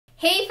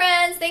Hey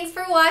friends, thanks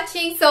for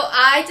watching. So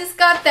I just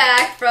got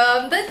back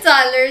from the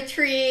Dollar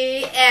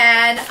Tree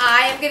and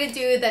I am going to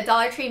do the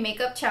Dollar Tree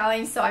makeup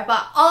challenge. So I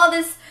bought all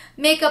this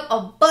makeup,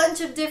 a bunch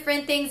of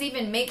different things,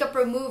 even makeup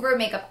remover,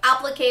 makeup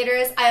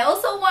applicators. I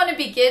also want to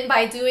begin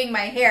by doing my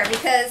hair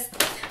because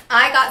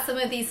I got some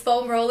of these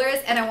foam rollers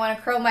and I want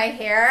to curl my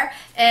hair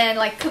and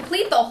like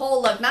complete the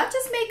whole look, not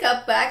just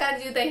makeup, but I got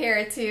to do the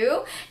hair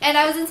too. And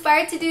I was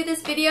inspired to do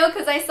this video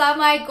because I saw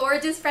my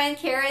gorgeous friend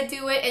Carah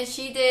do it and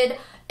she did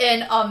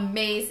an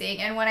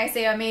amazing, and when I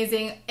say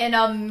amazing, an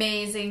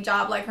amazing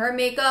job. Like her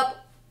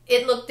makeup,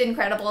 it looked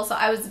incredible, so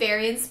I was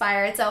very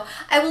inspired. So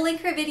I will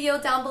link her video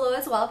down below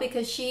as well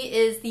because she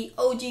is the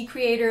OG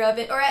creator of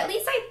it, or at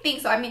least I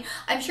think so. I mean,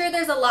 I'm sure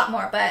there's a lot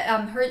more, but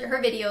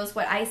her video is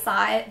what I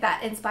saw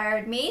that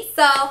inspired me.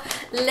 So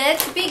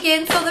let's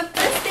begin. So the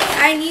first thing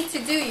I need to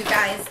do, you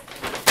guys,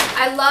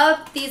 I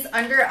love these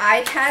under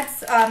eye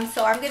pads,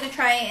 so I'm going to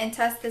try and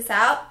test this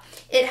out.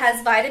 It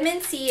has vitamin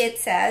C, it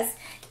says,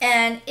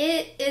 and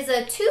it is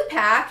a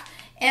 2-pack,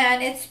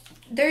 and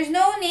there's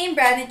no name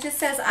brand, it just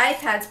says eye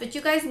pads, but you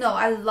guys know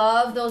I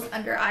love those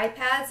under eye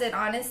pads, and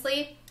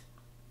honestly,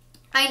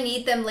 I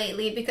need them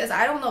lately because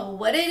I don't know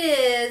what it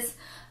is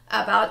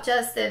about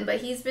Justin,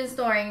 but he's been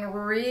snoring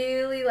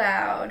really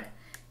loud,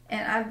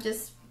 and I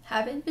just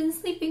haven't been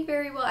sleeping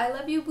very well. I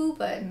love you, boo,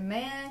 but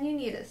man, you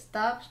need to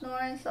stop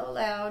snoring so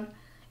loud.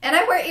 And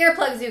I wear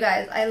earplugs, you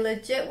guys. I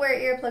legit wear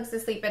earplugs to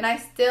sleep, and I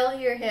still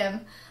hear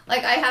him.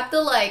 Like, I have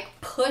to, like,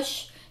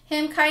 push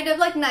him kind of,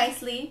 like,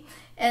 nicely.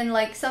 And,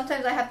 like,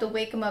 sometimes I have to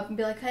wake him up and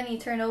be like, honey,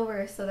 turn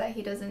over so that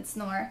he doesn't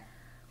snore.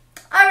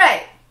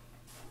 Alright.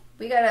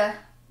 We gotta,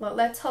 well,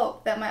 let's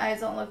hope that my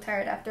eyes don't look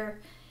tired after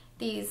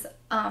these.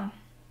 The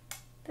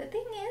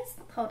thing is,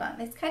 hold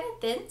on, it's kind of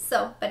thin,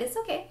 so, but it's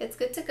okay. It's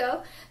good to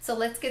go. So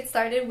let's get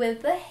started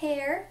with the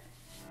hair.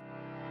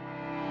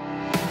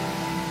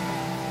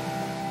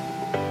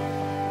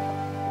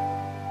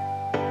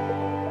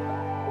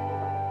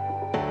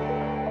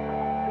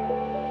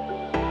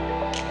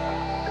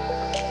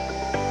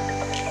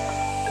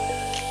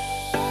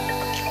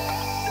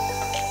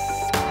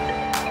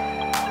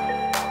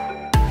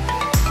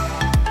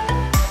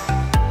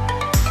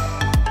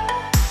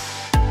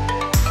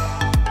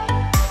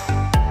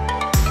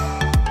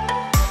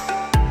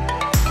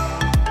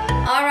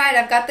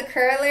 I've got the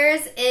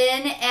curlers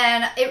in,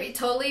 and it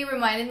totally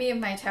reminded me of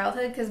my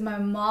childhood because my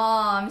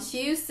mom,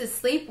 she used to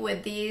sleep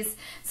with these,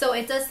 so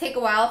it does take a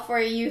while for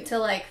you to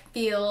like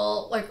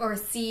feel like or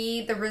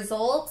see the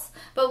results,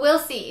 but we'll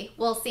see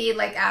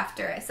like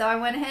after. So I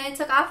went ahead and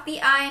took off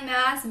the eye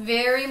mask,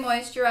 very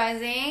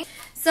moisturizing.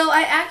 So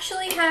I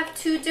actually have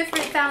two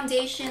different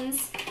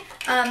foundations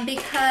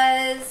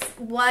because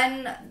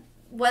one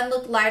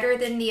looked lighter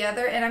than the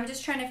other, and I'm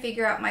just trying to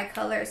figure out my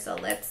color, so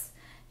let's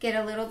get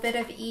a little bit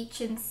of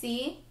each and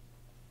see.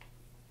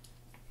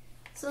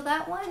 So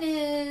that one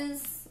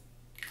is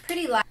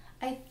pretty light.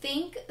 I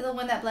think the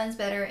one that blends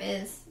better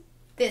is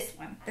this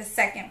one, the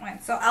second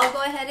one. So I'll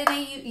go ahead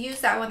and use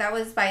that one. That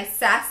was by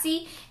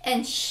Sassy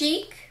and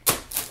Chic.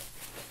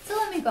 So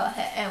let me go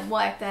ahead and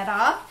wipe that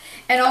off.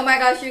 And oh my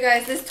gosh, you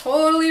guys, this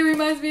totally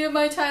reminds me of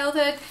my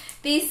childhood.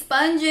 These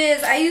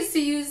sponges, I used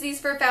to use these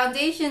for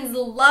foundations,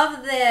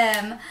 love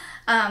them.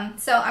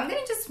 So I'm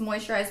gonna just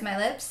moisturize my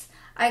lips.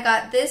 I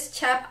got this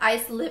Chap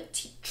Ice Lip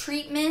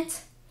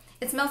Treatment.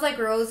 It smells like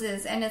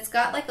roses, and it's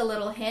got like a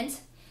little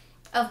hint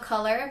of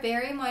color.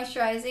 Very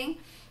moisturizing.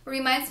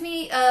 Reminds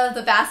me of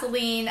the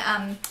Vaseline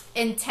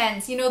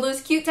Intense. You know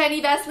those cute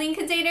tiny Vaseline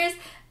containers?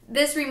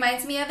 This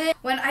reminds me of it.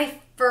 When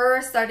I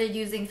first started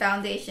using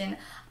foundation,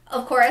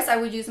 of course I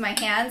would use my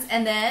hands,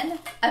 and then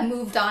I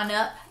moved on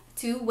up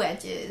to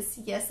wedges.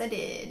 Yes, I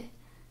did.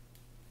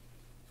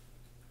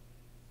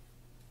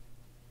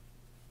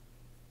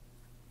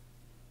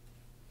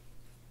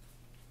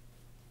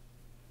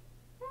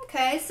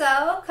 Okay,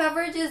 so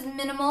coverage is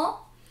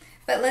minimal,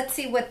 but let's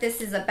see what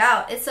this is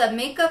about. It's a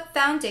makeup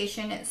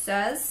foundation, it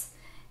says,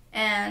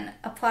 and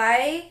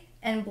apply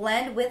and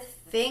blend with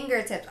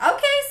fingertips.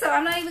 Okay, so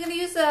I'm not even going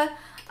to use the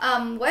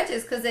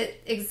wedges because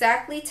it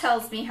exactly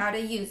tells me how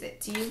to use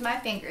it, to use my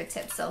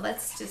fingertips. So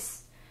let's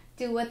just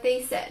do what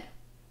they said.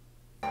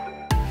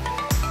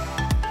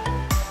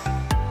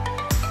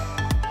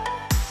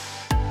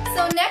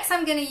 So next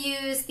I'm going to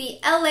use the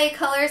LA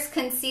Colors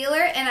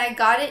Concealer, and I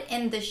got it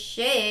in the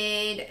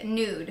shade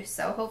Nude.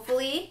 So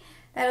hopefully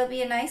that'll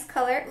be a nice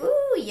color.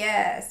 Ooh,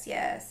 yes,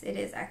 yes, it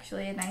is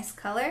actually a nice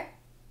color.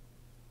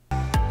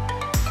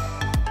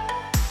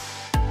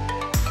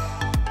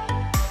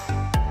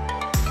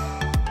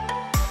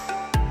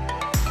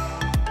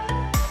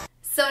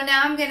 So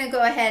now I'm going to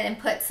go ahead and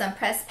put some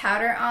pressed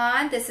powder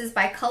on. This is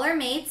by Color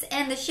Mates,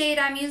 and the shade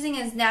I'm using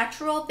is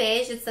Natural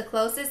Beige. It's the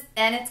closest,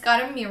 and it's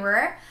got a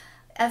mirror.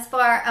 As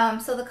far,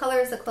 so the color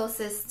is the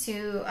closest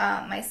to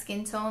my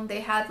skin tone.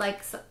 They had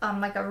like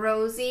a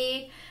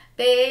rosy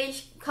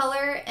beige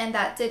color, and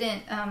that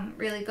didn't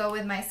really go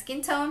with my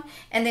skin tone.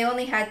 And they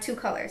only had two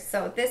colors,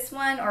 so this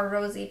one or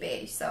rosy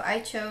beige. So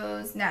I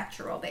chose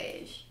Natural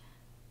Beige.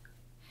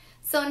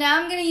 So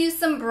now I'm going to use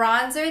some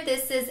bronzer.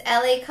 This is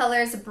LA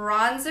Colors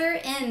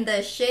bronzer in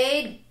the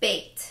shade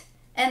Baked.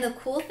 And the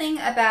cool thing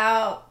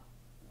about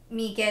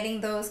me getting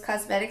those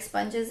cosmetic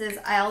sponges is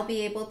I'll be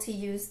able to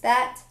use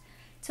that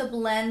to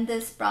blend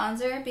this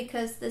bronzer,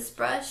 because this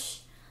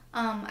brush,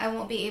 I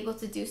won't be able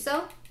to do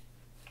so.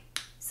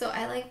 So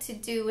I like to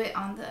do it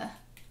on the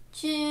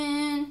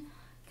chin.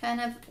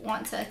 Kind of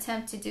want to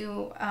attempt to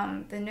do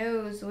the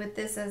nose with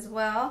this as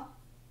well.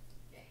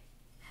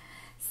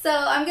 So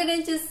I'm going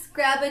to just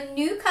grab a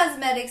new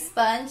cosmetic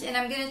sponge and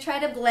I'm going to try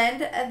to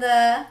blend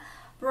the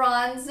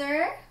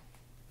bronzer.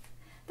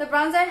 The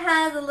bronzer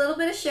has a little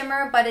bit of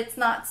shimmer, but it's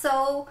not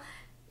so,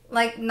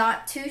 like,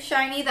 not too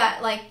shiny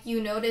that, like,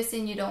 you notice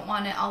and you don't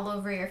want it all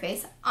over your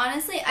face.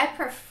 Honestly, I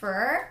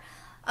prefer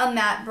a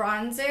matte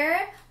bronzer,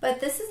 but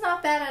this is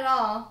not bad at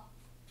all.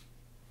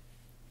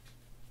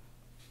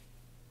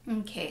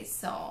 Okay,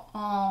 so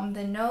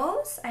the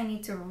nose I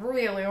need to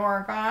really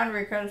work on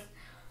because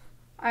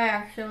I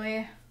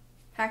actually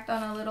packed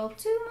on a little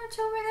too much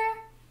over there.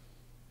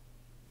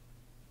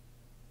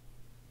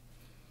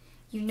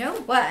 You know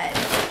what?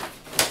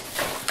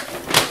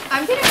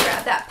 I'm gonna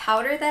grab that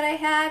powder that I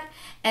had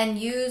and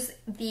use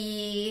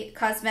the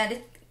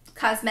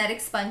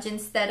cosmetic sponge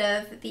instead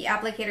of the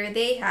applicator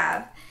they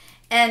have.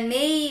 And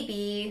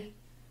maybe,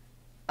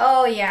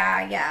 oh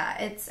yeah,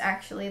 it's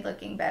actually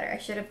looking better. I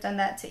should have done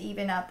that to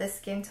even out the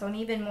skin tone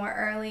even more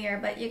earlier,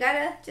 but you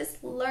gotta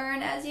just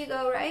learn as you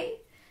go, right?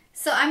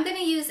 So I'm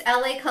gonna use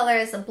LA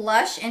Colors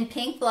blush and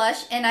pink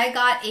blush, and I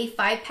got a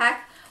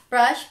 5-pack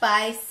brush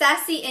by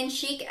Sassy and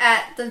Chic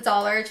at the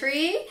Dollar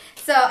Tree.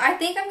 So I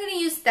think I'm gonna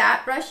use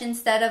that brush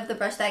instead of the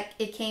brush that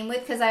it came with,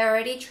 because I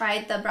already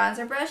tried the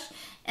bronzer brush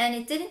and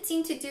it didn't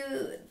seem to do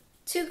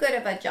too good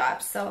of a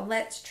job. So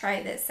let's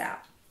try this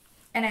out.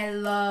 And I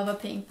love a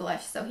pink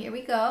blush, so here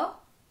we go.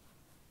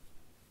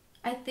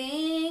 I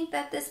think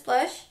that this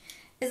blush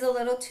is a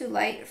little too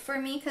light for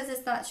me because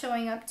it's not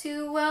showing up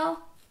too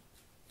well.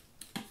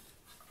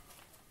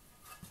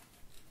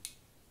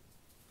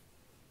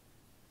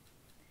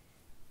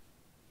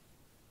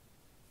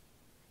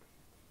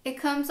 It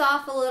comes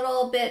off a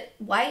little bit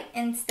white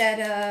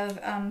instead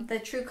of the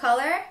true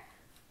color.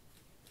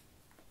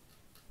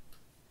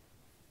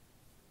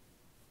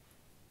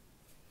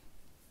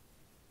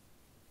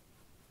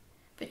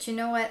 But you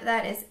know what?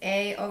 That is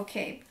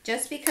a-okay.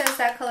 Just because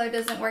that color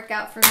doesn't work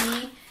out for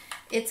me,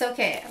 it's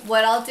okay.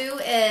 What I'll do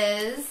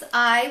is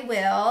I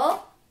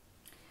will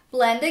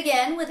blend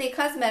again with a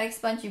cosmetic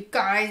sponge. You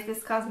guys,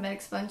 this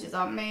cosmetic sponge is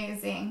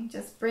amazing.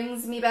 Just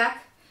brings me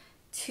back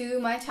to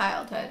my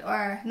childhood,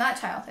 or not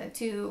childhood,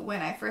 to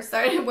when I first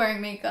started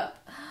wearing makeup.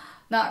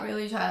 Not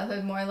really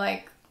childhood, more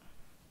like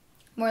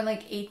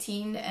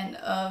 18, end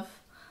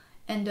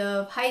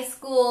of high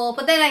school.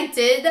 But then I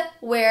did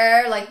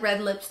wear like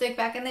red lipstick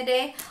back in the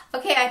day.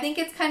 Okay, I think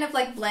it's kind of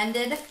like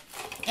blended,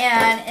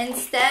 and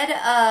instead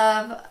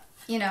of,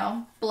 you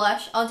know,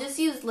 blush, I'll just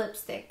use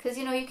lipstick, because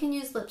you know you can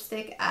use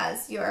lipstick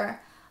as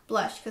your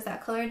blush, because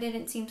that color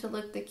didn't seem to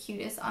look the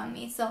cutest on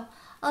me. So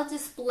I'll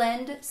just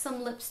blend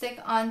some lipstick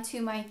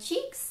onto my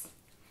cheeks.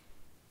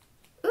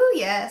 Ooh,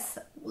 yes,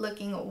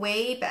 looking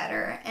way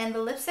better. And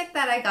the lipstick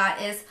that I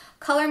got is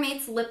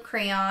ColorMate's Lip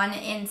Crayon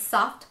in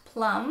Soft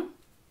Plum.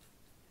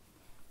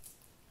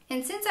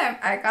 And since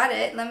I got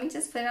it, let me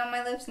just put it on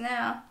my lips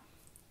now.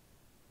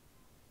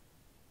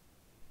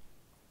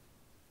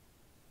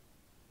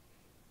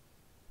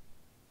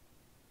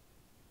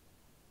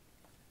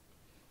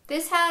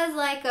 This has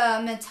like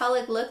a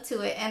metallic look to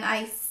it, and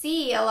I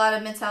see a lot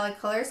of metallic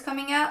colors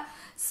coming out,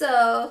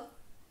 so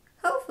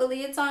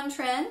hopefully it's on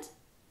trend.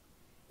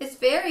 It's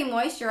very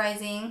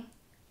moisturizing,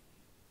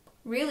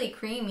 really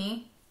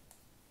creamy.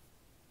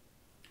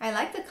 I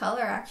like the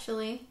color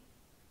actually.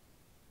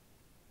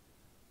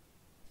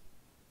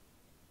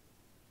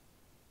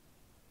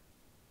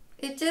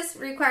 It just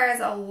requires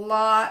a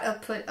lot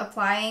of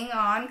applying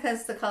on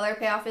because the color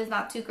payoff is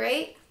not too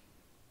great.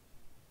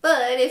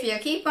 But if you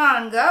keep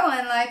on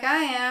going like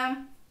I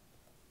am,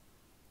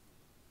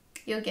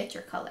 you'll get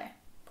your color.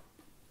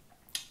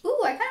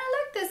 Ooh, I kind of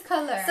like this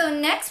color. So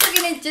next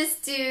we're going to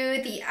just do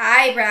the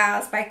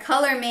eyebrows by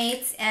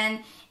ColorMates,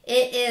 and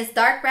it is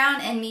dark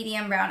brown and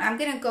medium brown. I'm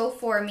going to go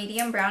for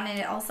medium brown, and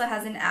it also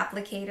has an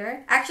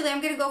applicator. Actually,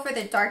 I'm going to go for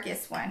the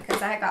darkest one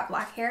because I got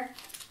black hair.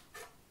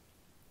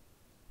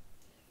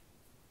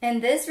 And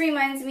this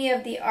reminds me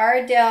of the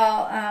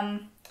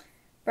Ardell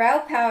brow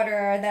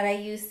powder that I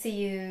used to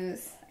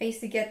use. I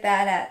used to get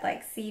that at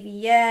like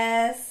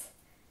CVS.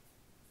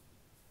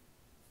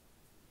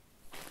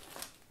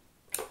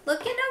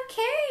 Looking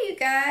okay, you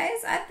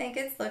guys. I think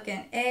it's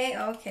looking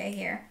a-okay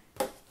here.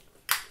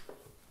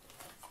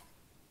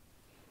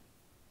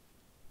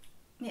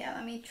 Yeah,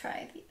 let me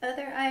try the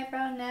other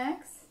eyebrow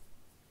next.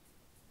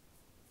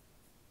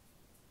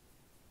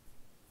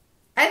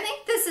 I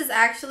think this is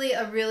actually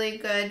a really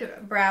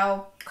good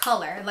brow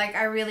color. Like,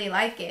 I really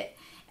like it.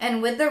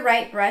 And with the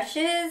right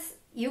brushes,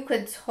 you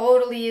could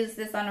totally use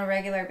this on a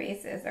regular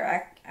basis, or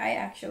I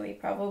actually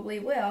probably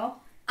will.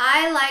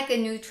 I like a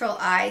neutral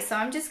eye, so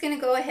I'm just going to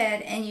go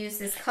ahead and use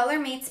this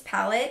ColorMates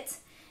palette.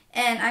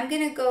 And I'm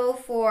going to go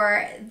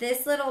for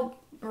this little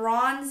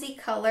bronzy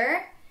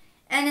color.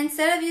 And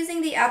instead of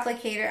using the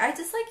applicator, I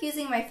just like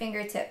using my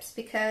fingertips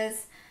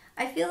because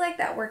I feel like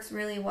that works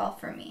really well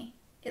for me.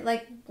 It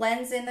like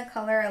blends in the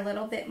color a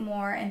little bit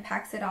more and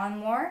packs it on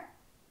more.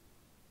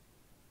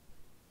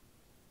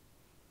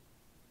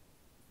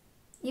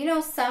 You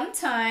know,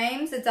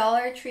 sometimes the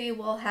Dollar Tree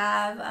will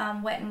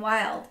have Wet n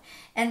Wild,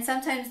 and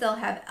sometimes they'll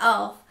have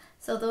e.l.f.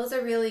 So those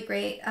are really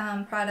great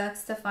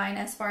products to find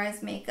as far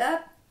as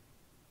makeup.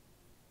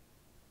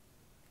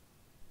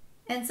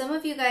 And some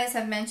of you guys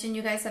have mentioned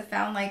you guys have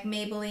found like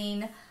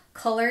Maybelline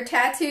color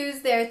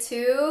tattoos there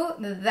too.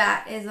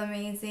 That is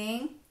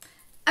amazing.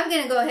 I'm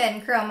going to go ahead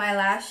and curl my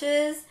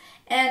lashes.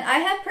 And I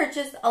have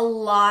purchased a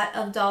lot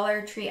of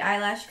Dollar Tree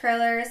eyelash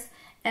curlers.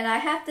 And I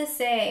have to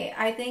say,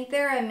 I think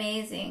they're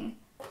amazing.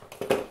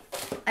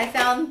 I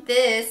found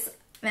this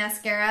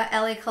mascara,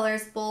 LA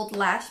Colors Bold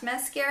Lash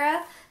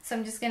Mascara. So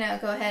I'm just going to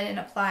go ahead and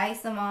apply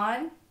some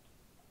on.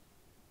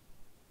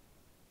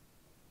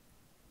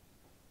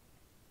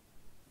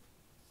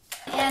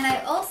 And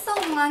I also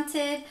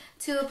wanted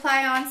to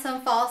apply on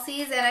some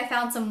falsies, and I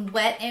found some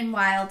Wet n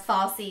Wild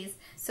falsies.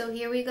 So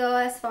here we go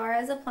as far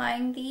as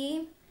applying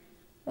the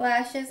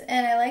lashes.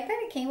 And I like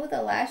that it came with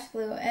a lash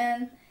glue,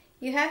 and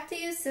you have to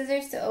use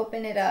scissors to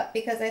open it up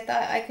because I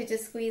thought I could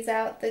just squeeze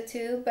out the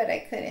tube, but I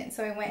couldn't.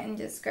 So I went and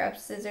just grabbed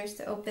scissors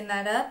to open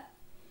that up.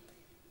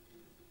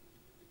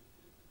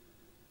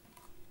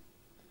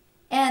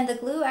 And the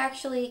glue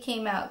actually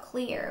came out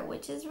clear,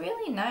 which is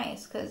really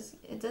nice because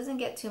it doesn't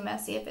get too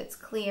messy if it's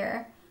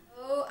clear.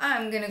 So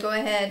I'm going to go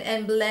ahead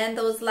and blend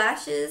those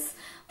lashes,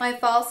 my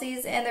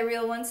falsies and the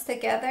real ones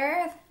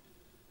together.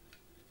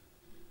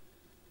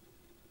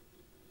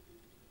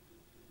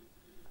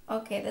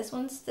 Okay, this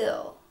one's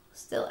still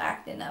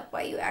acting up.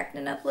 Why you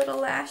acting up, little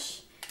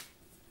lash?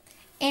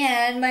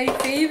 And my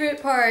favorite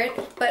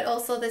part, but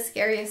also the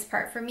scariest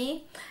part for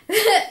me,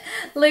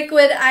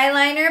 liquid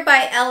eyeliner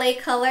by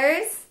LA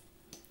Colors.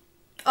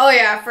 Oh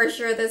yeah, for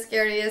sure the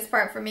scariest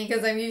part for me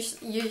because I'm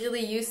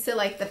usually used to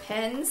like the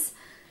pens.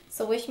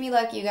 So wish me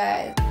luck, you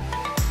guys.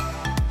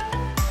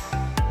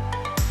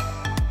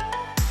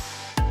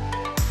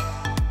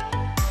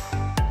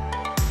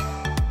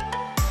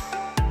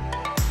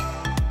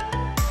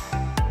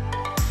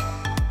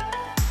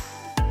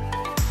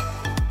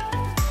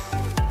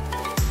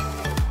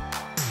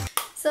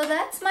 So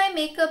that's my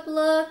makeup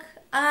look.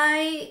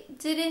 I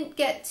didn't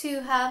get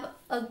to have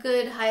a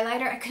good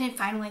highlighter. I couldn't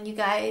find one, you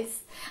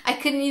guys. I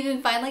couldn't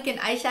even find like an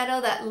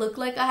eyeshadow that looked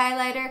like a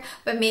highlighter,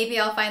 but maybe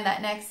I'll find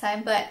that next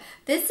time. But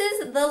this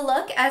is the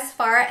look as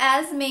far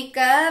as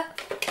makeup.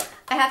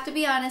 I have to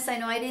be honest, I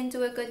know I didn't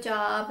do a good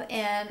job,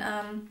 and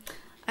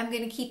I'm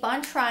gonna keep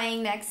on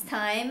trying next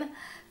time.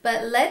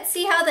 But let's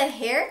see how the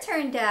hair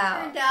turned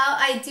out.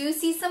 I do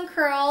see some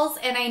curls,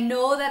 and I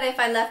know that if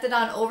I left it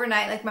on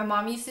overnight like my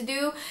mom used to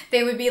do,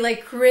 they would be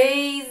like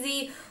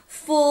crazy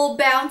full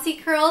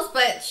bouncy curls.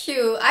 But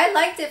shoot, I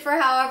liked it for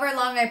however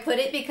long I put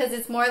it because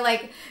it's more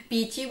like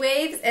beachy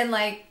waves, and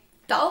like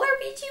dollar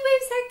beachy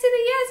waves, heck to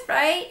the yes,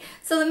 right?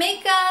 So the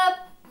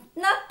makeup,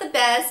 not the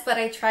best, but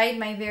I tried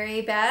my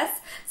very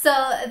best.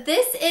 So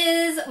this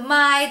is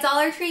my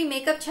Dollar Tree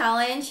makeup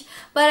challenge,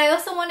 but I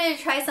also wanted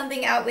to try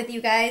something out with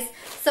you guys.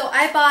 So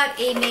I bought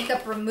a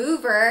makeup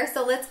remover.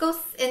 So let's go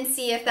and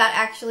see if that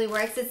actually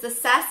works. It's the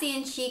Sassy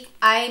and Chic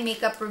Eye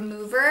Makeup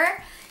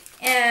Remover.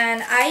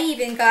 And I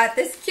even got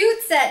this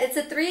cute set. It's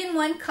a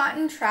 3-in-1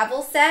 cotton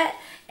travel set,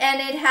 and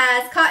it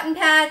has cotton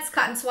pads,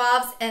 cotton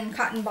swabs, and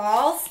cotton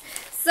balls.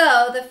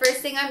 So the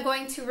first thing I'm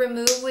going to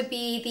remove would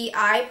be the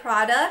eye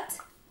product.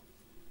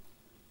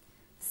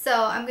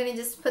 So I'm going to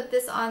just put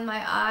this on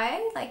my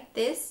eye like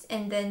this,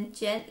 and then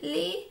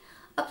gently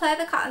apply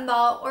the cotton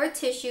ball or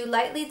tissue,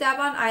 lightly dab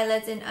on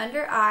eyelids and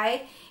under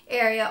eye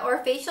area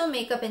or facial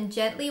makeup, and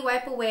gently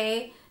wipe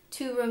away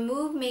to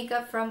remove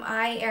makeup from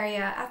eye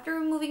area. After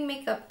removing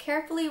makeup,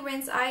 carefully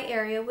rinse eye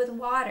area with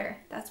water.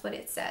 That's what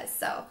it says.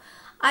 So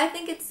I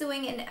think it's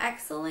doing an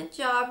excellent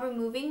job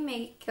removing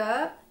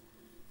makeup.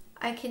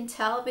 I can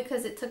tell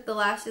because it took the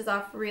lashes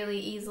off really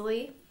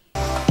easily.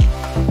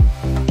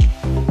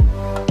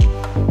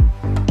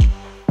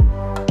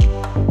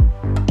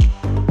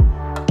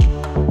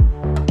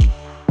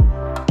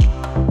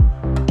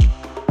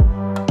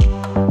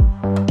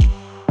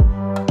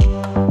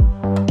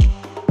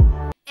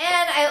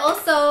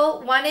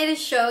 Wanted to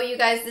show you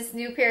guys this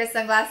new pair of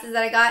sunglasses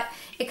that I got.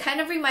 It kind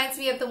of reminds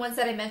me of the ones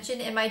that I mentioned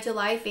in my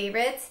July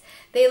favorites.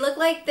 They look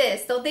like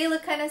this. Don't they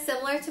look kind of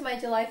similar to my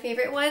July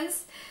favorite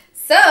ones?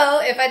 So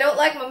if I don't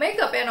like my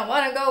makeup and I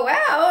want to go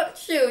out,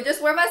 shoot,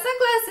 just wear my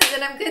sunglasses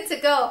and I'm good to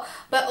go.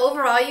 But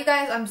overall, you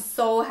guys, I'm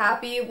so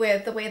happy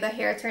with the way the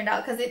hair turned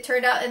out because it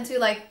turned out into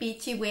like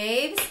beachy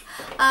waves.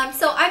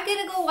 So I'm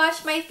gonna go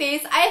wash my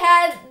face. I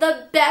had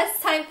the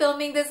best time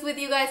filming this with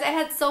you guys. I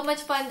had so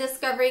much fun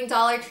discovering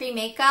Dollar Tree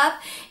makeup.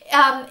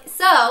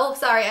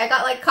 Sorry, I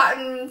got like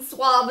cotton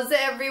swabs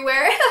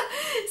everywhere.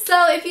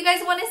 So if you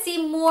guys want to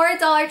see more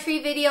Dollar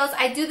Tree videos,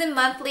 I do them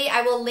monthly.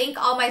 I will link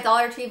all my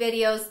Dollar Tree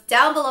videos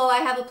down below. I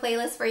have a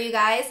playlist for you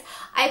guys.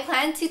 I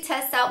plan to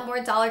test out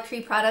more Dollar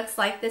Tree products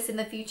like this in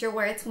the future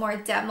where it's more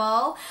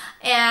demo.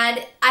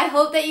 And I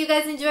hope that you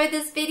guys enjoyed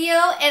this video,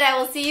 and I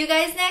will see you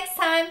guys next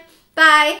time. Bye!